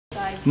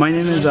My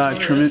name is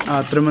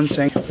Truman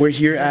Singh. We're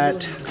here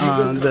at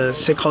the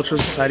Sikh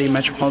Cultural Society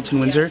Metropolitan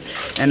Windsor,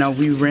 and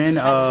we ran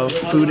a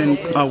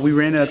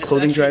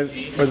clothing drive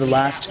for the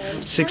last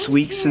 6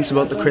 weeks since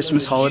about the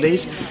Christmas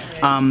holidays.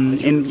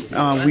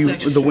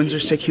 The Windsor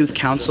Sikh Youth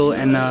Council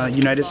and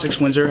United Sikhs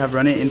Windsor have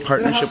run it in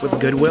partnership with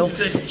Goodwill,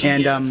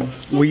 and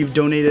we've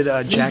donated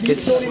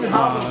jackets,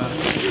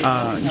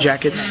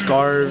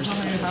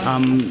 scarves,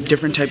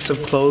 different types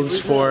of clothes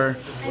for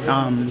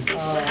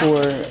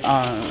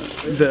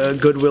the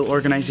Goodwill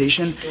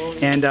organization,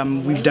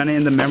 and we've done it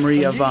in the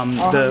memory of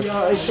the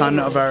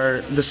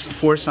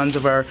four sons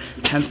of our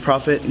 10th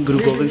prophet,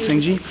 Guru Gobind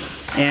Singh Ji,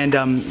 and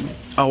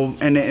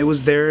it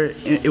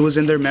was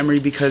in their memory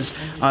because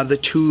the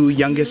two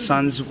youngest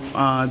sons,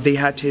 they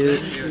had to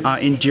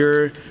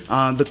endure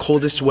the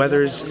coldest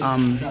weathers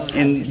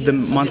in the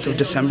months of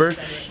December,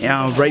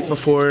 right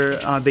before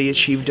they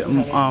achieved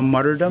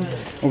martyrdom,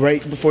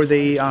 right before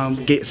they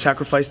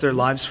sacrificed their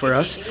lives for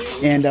us.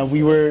 And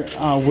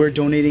we're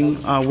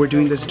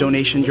doing this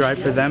donation drive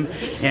for them,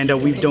 and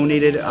we've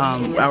donated.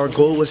 Our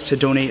goal was to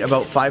donate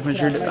about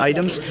 500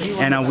 items,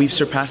 and we've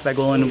surpassed that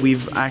goal, and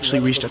we've actually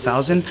reached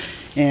 1,000.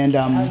 And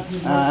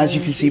as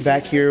you can see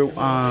back here,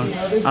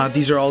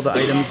 these are all the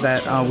items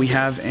that we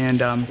have,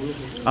 and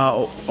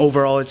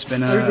overall it's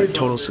been a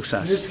total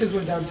success.